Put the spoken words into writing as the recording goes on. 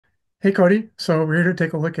Hey Cody, so we're here to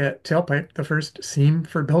take a look at Tailpipe, the first SIEM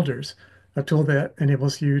for builders, a tool that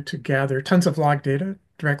enables you to gather tons of log data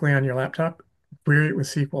directly on your laptop, query it with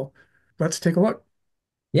SQL. Let's take a look.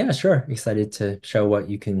 Yeah, sure. Excited to show what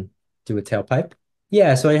you can do with Tailpipe.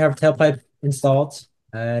 Yeah, so I have Tailpipe installed,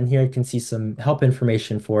 and here you can see some help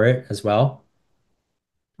information for it as well.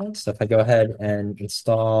 So if I go ahead and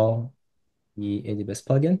install the AWS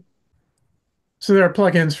plugin. So there are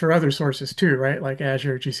plugins for other sources too, right? Like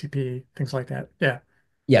Azure, GCP, things like that. Yeah.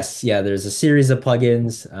 Yes, yeah, there's a series of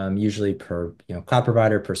plugins, usually per, cloud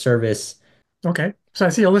provider per service. Okay. So I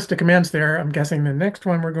see a list of commands there. I'm guessing the next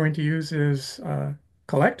one we're going to use is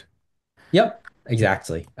collect. Yep,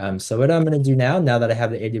 exactly. So what I'm going to do now that I have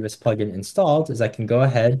the AWS plugin installed, is I can go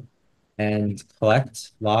ahead and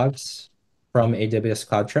collect logs from AWS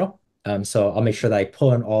CloudTrail. So I'll make sure that I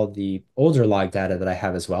pull in all the older log data that I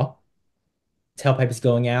have as well. Tailpipe is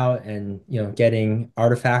going out and getting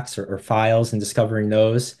artifacts or files and discovering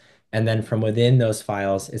those, and then from within those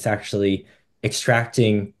files it's actually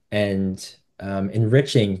extracting and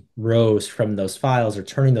enriching rows from those files, or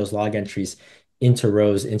turning those log entries into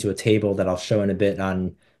rows into a table that I'll show in a bit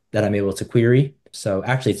on that I'm able to query. So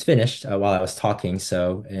actually it's finished while I was talking,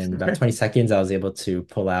 so in about Okay. 20 seconds I was able to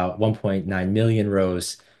pull out 1.9 million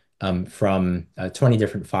rows from 20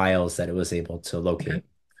 different files that it was able to Okay. locate.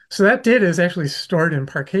 So that data is actually stored in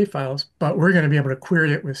Parquet files, but we're going to be able to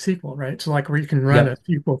query it with SQL, right? So like where you can run a Yep.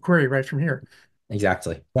 SQL query right from here.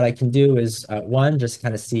 Exactly. What I can do is one, just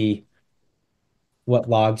kind of see what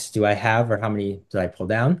logs do I have or how many did I pull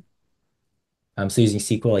down. So using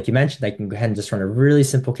SQL, like you mentioned, I can go ahead and just run a really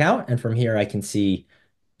simple count. And from here, I can see,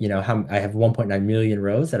 how I have 1.9 million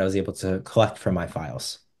rows that I was able to collect from my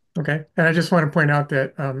files. Okay. And I just want to point out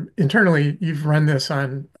that internally you've run this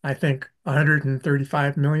on, I think,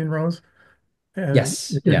 135 million rows and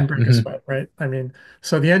Yes. it didn't Yeah. break a Mhm. sweat, right? I mean,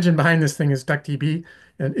 so the engine behind this thing is DuckDB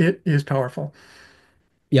and it is powerful.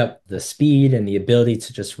 Yep. The speed and the ability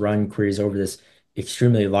to just run queries over this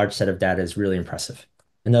extremely large set of data is really impressive.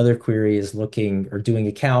 Another query is looking or doing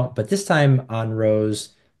a count, but this time on rows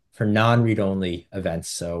for non-read-only events.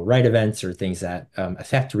 So write events or things that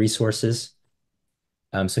affect resources.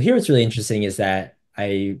 So here what's really interesting is that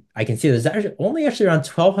I can see there's actually around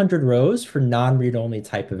 1,200 rows for non-read-only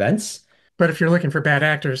type events. But if you're looking for bad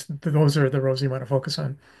actors, those are the rows you want to focus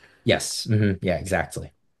on. Yes. Yeah,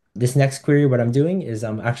 exactly. This next query, what I'm doing is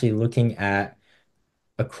I'm actually looking at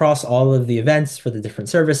across all of the events for the different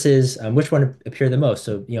services, which one appear the most.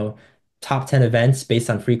 So, top 10 events based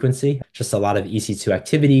on frequency, just a lot of EC2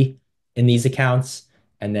 activity in these accounts,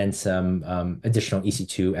 and then some additional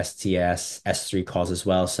EC2, STS, S3 calls as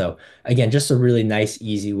well. So again, just a really nice,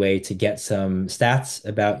 easy way to get some stats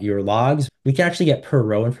about your logs. We can actually get per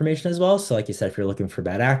row information as well. So like you said, if you're looking for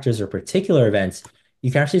bad actors or particular events,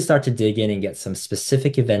 you can actually start to dig in and get some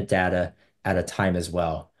specific event data at a time as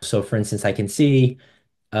well. So for instance, I can see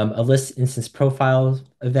a list instance profile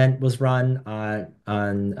event was run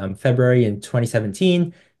on February in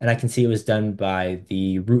 2017, and I can see it was done by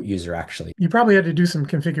the root user actually. You probably had to do some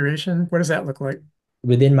configuration. What does that look like?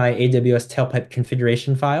 Within my AWS Tailpipe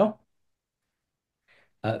configuration file,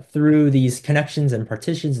 through these connections and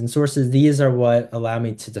partitions and sources, these are what allow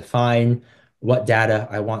me to define what data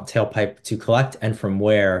I want Tailpipe to collect and from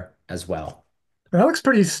where as well. That looks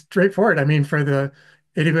pretty straightforward. I mean, for the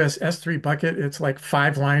AWS S3 bucket, it's like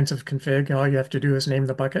 5 lines of config. All you have to do is name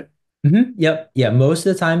the bucket. Yep. Yeah. Most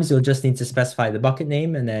of the times you'll just need to specify the bucket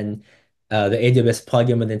name, and then the AWS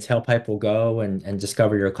plugin within Tailpipe will go and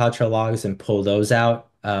discover your CloudTrail logs and pull those out.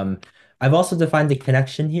 I've also defined the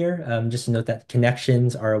connection here. Just to note that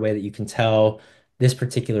connections are a way that you can tell this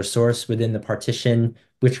particular source within the partition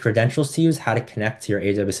which credentials to use, how to connect to your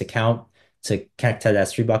AWS account to connect to that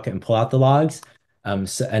S3 bucket and pull out the logs. And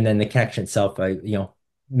then the connection itself,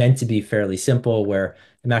 meant to be fairly simple, where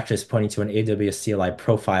I'm actually just pointing to an AWS CLI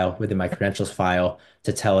profile within my credentials file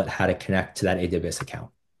to tell it how to connect to that AWS account.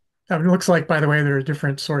 It looks like, by the way, there are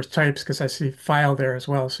different source types because I see file there as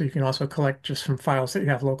well. So you can also collect just from files that you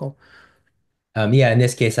have local. Yeah, in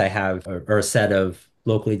this case, I have a set of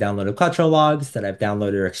locally downloaded CloudTrail logs that I've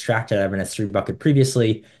downloaded or extracted out of an S3 bucket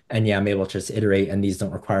previously. And yeah, I'm able to just iterate, and these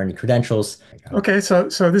don't require any credentials. Okay, so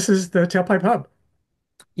this is the Tailpipe Hub.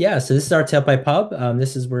 Yeah, so this is our Tailpipe Hub.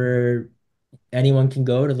 This is where anyone can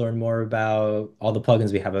go to learn more about all the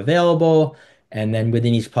plugins we have available. And then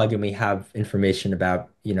within each plugin, we have information about,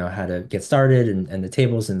 how to get started and the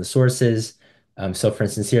tables and the sources. So for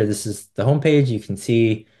instance, here, this is the homepage. You can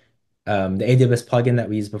see the AWS plugin that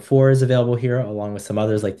we used before is available here, along with some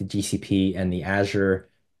others like the GCP and the Azure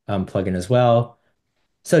plugin as well.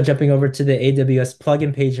 So jumping over to the AWS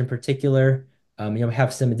plugin page in particular, We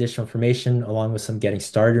have some additional information along with some getting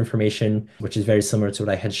started information, which is very similar to what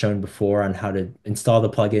I had shown before on how to install the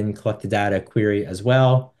plugin, collect the data, query as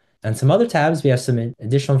well. And some other tabs, we have some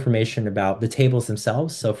additional information about the tables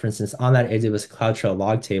themselves. So for instance, on that AWS CloudTrail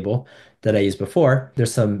log table that I used before,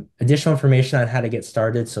 there's some additional information on how to get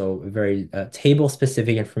started. So very table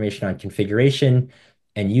specific information on configuration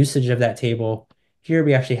and usage of that table. Here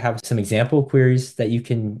we actually have some example queries that you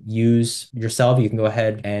can use yourself. You can go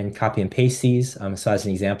ahead and copy and paste these. So as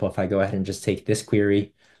an example, if I go ahead and just take this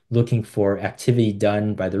query looking for activity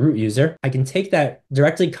done by the root user, I can take that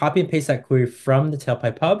directly, copy and paste that query from the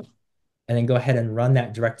Tailpipe hub, and then go ahead and run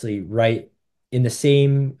that directly right in the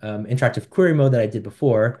same interactive query mode that I did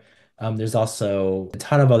before. There's also a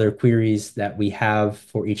ton of other queries that we have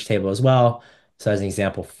for each table as well. So as an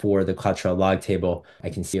example, for the CloudTrail log table, I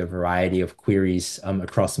can see a variety of queries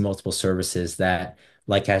across multiple services that,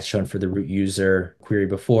 like I had shown for the root user query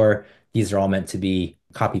before, these are all meant to be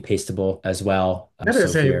copy pastable as well. That So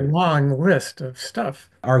is a here, long list of stuff.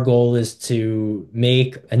 our goal is to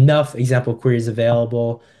make enough example queries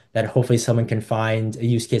available that hopefully someone can find a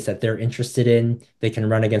use case that they're interested in. They can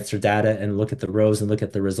run against their data and look at the rows and look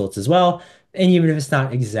at the results as well. And even if it's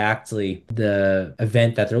not exactly the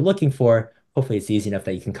event that they're looking for, hopefully it's easy enough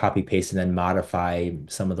that you can copy paste and then modify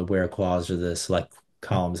some of the where clause or the select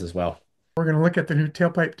columns as well. We're going to look at the new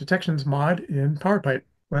tailpipe detections mod in PowerPipe.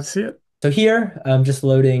 Let's see it. So here, I'm just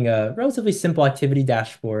loading a relatively simple activity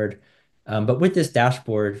dashboard. But with this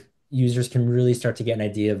dashboard, users can really start to get an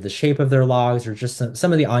idea of the shape of their logs or just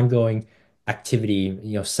some of the ongoing activity,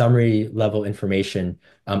 summary level information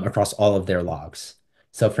across all of their logs.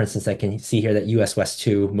 So for instance, I can see here that US West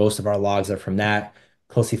 2, most of our logs are from that,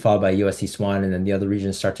 closely followed by US East 1, and then the other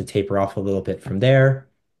regions start to taper off a little bit from there.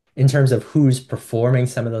 In terms of who's performing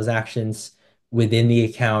some of those actions within the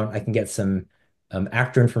account, I can get some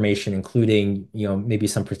actor information, including, maybe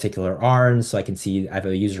some particular ARNs. So I can see I have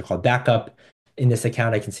a user called backup. In this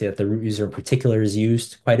account, I can see that the root user in particular is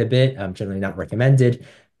used quite a bit, generally not recommended.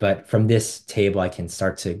 But from this table, I can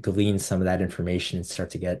start to glean some of that information and start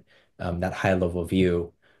to get that high level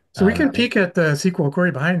view. So we can And peek at the SQL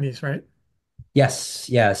query behind these, right? yes,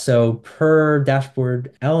 yeah. So per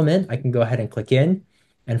dashboard element, I can go ahead and click in.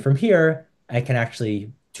 And from here, I can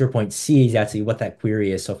actually, to your point, see exactly what that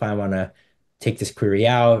query is. So if I want to take this query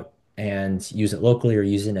out and use it locally or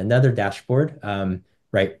use it in another dashboard,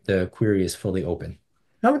 right, the query is fully open.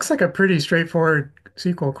 That looks like a pretty straightforward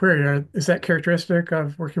SQL query. Is that characteristic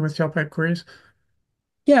of working with tailpipe queries?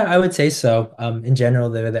 Yeah, I would say so. In general,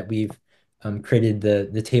 the way that we've created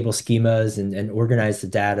the table schemas and organized the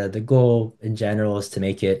data, the goal in general is to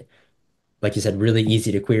make it, like you said, really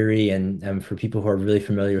easy to query and for people who are really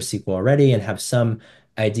familiar with SQL already and have some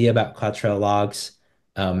idea about CloudTrail logs.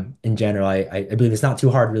 In general, I believe it's not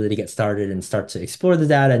too hard really to get started and start to explore the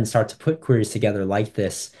data and start to put queries together like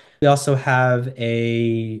this. We also have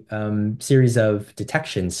a series of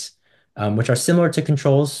detections, which are similar to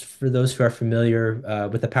controls for those who are familiar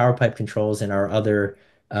with the PowerPipe controls and our other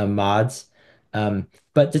mods.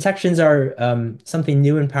 But detections are something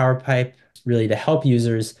new in PowerPipe, really to help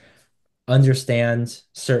users understand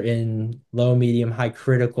certain low, medium, high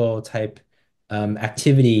critical type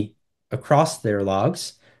activity across their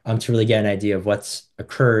logs to really get an idea of what's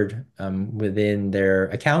occurred within their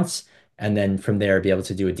accounts, and then from there be able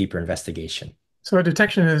to do a deeper investigation. So a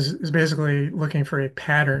detection is basically looking for a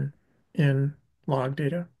pattern in log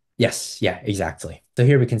data. Yes, yeah, exactly. So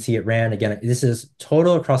here we can see it ran again. This is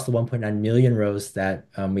total across the 1.9 million rows that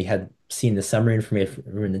we had seen the summary information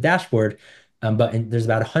in the dashboard. There's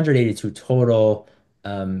about 182 total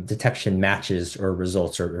detection matches or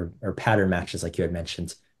results or pattern matches, like you had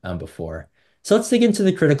mentioned before. So let's dig into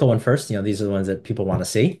the critical one first. These are the ones that people want to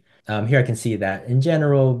see. Here I can see that in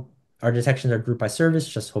general, our detections are grouped by service,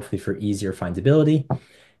 just hopefully for easier findability.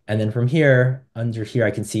 And then from here, under here,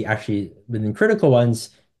 I can see actually within critical ones,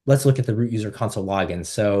 let's look at the root user console login.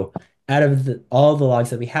 So out of all the logs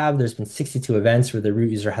that we have, there's been 62 events where the root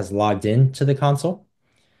user has logged in to the console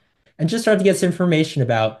and just start to get some information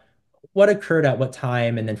about what occurred at what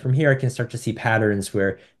time. And then from here, I can start to see patterns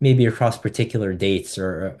where maybe across particular dates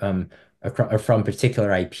or from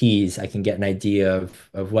particular IPs, I can get an idea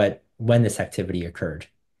of when this activity occurred.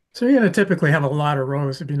 So you're going to typically have a lot of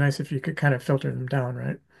rows. It'd be nice if you could kind of filter them down,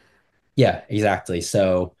 right? Yeah, exactly.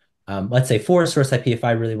 So let's say for a source IP, if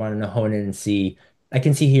I really want to hone in and see, I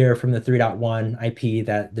can see here from the 3.1 IP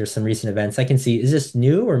that there's some recent events. I can see, is this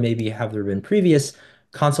new or maybe have there been previous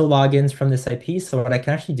console logins from this IP? So what I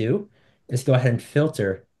can actually do is go ahead and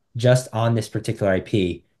filter just on this particular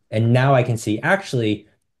IP. And now I can see actually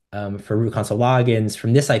for root console logins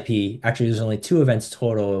from this IP, actually there's only two events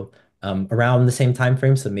total around the same time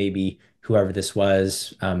frame. So maybe whoever this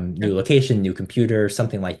was, Okay. new location, new computer,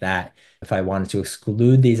 something like that. If I wanted to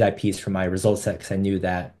exclude these IPs from my result set because I knew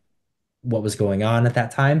that what was going on at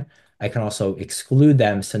that time, I can also exclude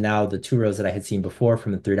them. So now the two rows that I had seen before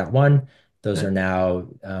from the 3.1, those Yeah. are now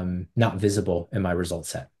not visible in my result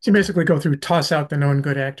set. So you basically go through, toss out the known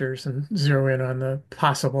good actors and zero in on the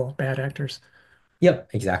possible bad actors. Yep,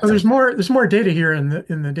 So exactly. there's more data here in the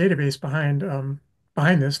database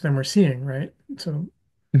behind this than we're seeing, right? So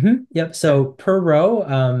Yep. okay. So per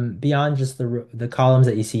row, beyond just the columns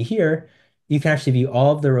that you see here, you can actually view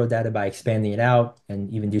all of the row data by expanding it out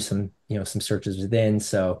and even do some, some searches within.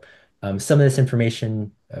 So some of this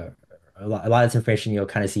information, a lot of this information you'll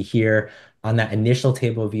kind of see here on that initial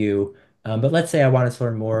table view. But let's say I wanted to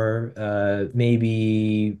learn more,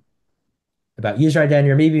 maybe about user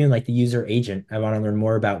identity or maybe even like the user agent. I want to learn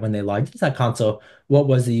more about when they logged into that console, what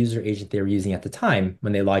was the user agent they were using at the time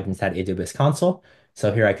when they logged into that AWS console.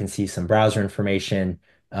 So here I can see some browser information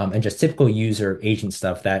and just typical user agent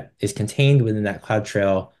stuff that is contained within that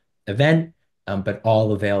CloudTrail event, but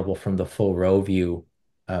all available from the full row view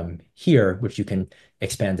here, which you can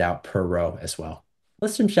expand out per row as well.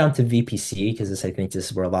 Let's jump down to VPC because I think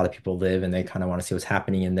this is where a lot of people live and they kind of want to see what's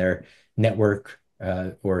happening in their network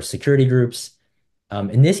or security groups.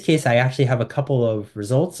 In this case, I actually have a couple of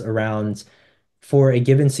results around for a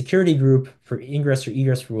given security group for ingress or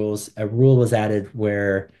egress rules. A rule was added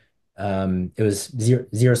where it was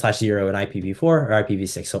zero/0 in IPv4 or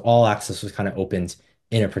IPv6. So all access was kind of opened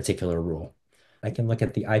in a particular rule. I can look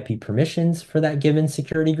at the IP permissions for that given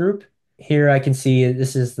security group. Here I can see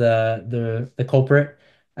this is the culprit.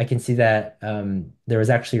 I can see that there was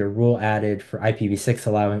actually a rule added for IPv6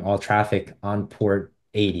 allowing all traffic on port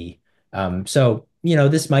 80.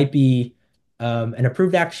 This might be an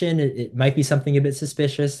approved action. It might be something a bit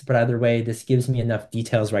suspicious, but either way, this gives me enough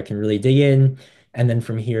details where I can really dig in. And then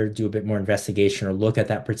from here, do a bit more investigation or look at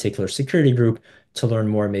that particular security group to learn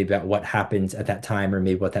more maybe about what happened at that time or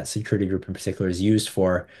maybe what that security group in particular is used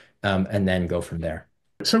for, and then go from there.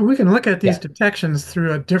 So we can look at these Yeah. detections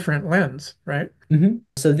through a different lens, right?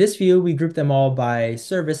 So this view, we group them all by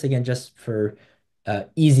service, again, just for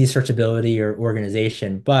easy searchability or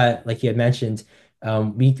organization. But like you had mentioned,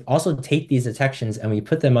 we also take these detections and we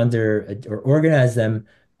put them under or organize them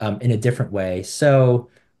in a different way. So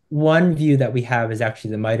one view that we have is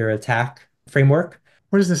actually the MITRE ATT&CK framework.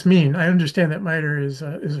 What does this mean? I understand that MITRE is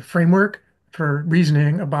a framework for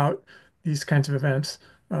reasoning about these kinds of events.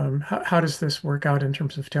 How does this work out in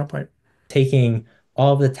terms of tailpipe? Taking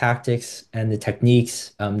all of the tactics and the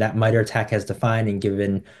techniques that MITRE ATT&CK has defined and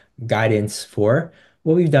given guidance for.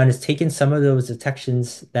 What we've done is taken some of those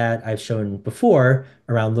detections that I've shown before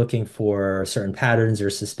around looking for certain patterns or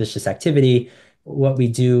suspicious activity. What we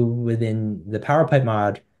do within the PowerPipe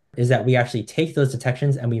mod is that we actually take those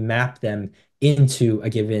detections and we map them into a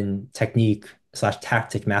given technique slash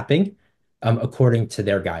tactic mapping according to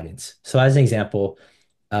their guidance. So as an example,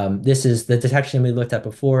 this is the detection we looked at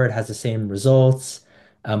before. It has the same results.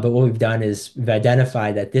 But what we've done is we've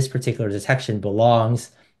identified that this particular detection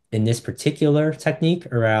belongs in this particular technique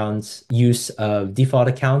around use of default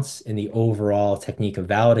accounts in the overall technique of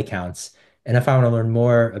valid accounts. And if I want to learn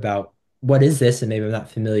more about what is this, and maybe I'm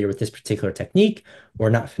not familiar with this particular technique or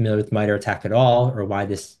not familiar with MITRE ATT&CK at all, or why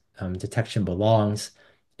this detection belongs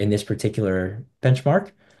in this particular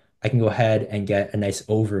benchmark, I can go ahead and get a nice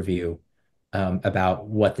overview about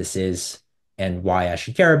what this is and why I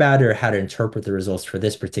should care about it or how to interpret the results for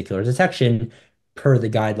this particular detection per the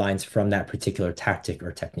guidelines from that particular tactic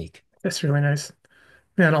or technique. That's really nice.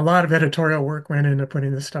 Man, a lot of editorial work went into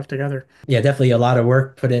putting this stuff together. Yeah, definitely a lot of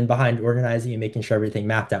work put in behind organizing and making sure everything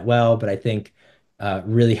mapped out well, but I think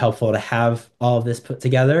really helpful to have all of this put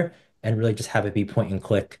together and really just have it be point and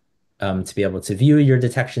click to be able to view your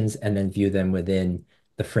detections and then view them within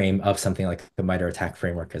the frame of something like the MITRE ATT&CK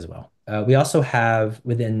framework as well. We also have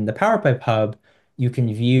within the PowerPipe hub, you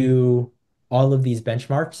can view all of these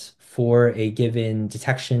benchmarks for a given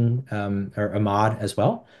detection or a mod as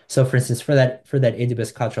well. So for instance, for that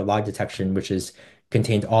AWS CloudTrail log detection, which is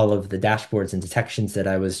contained all of the dashboards and detections that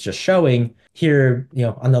I was just showing. Here,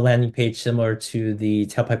 on the landing page, similar to the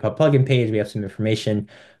Tailpipe Hub plugin page, we have some information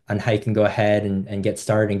on how you can go ahead and get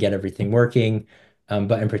started and get everything working.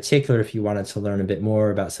 But in particular, if you wanted to learn a bit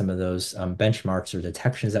more about some of those benchmarks or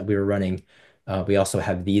detections that we were running, we also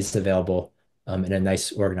have these available in a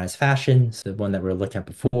nice organized fashion. So the one that we were looking at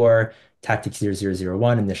before, Tactics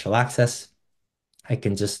 0001, initial access. I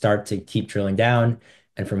can just start to keep drilling down.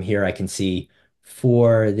 And from here, I can see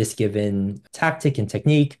for this given tactic and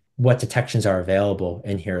technique, what detections are available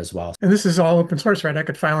in here as well. And this is all open source, right? I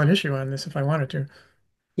could file an issue on this if I wanted to.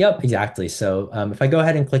 Yep, exactly. So if I go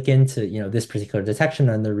ahead and click into, this particular detection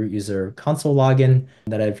on the root user console login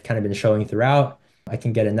that I've kind of been showing throughout, I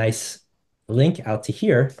can get a nice link out to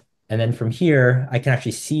here. And then from here, I can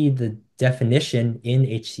actually see the definition in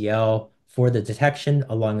HCL for the detection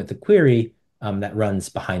along with the query that runs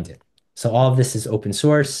behind it. So all of this is open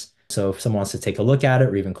source. So if someone wants to take a look at it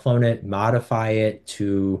or even clone it, modify it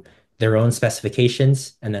to their own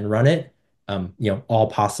specifications and then run it, all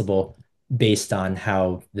possible based on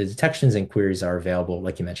how the detections and queries are available,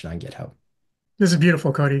 like you mentioned on GitHub. This is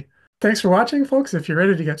beautiful, Cody. Thanks for watching, folks. If you're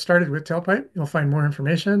ready to get started with Tailpipe, you'll find more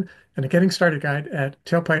information and a getting started guide at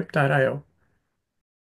tailpipe.io.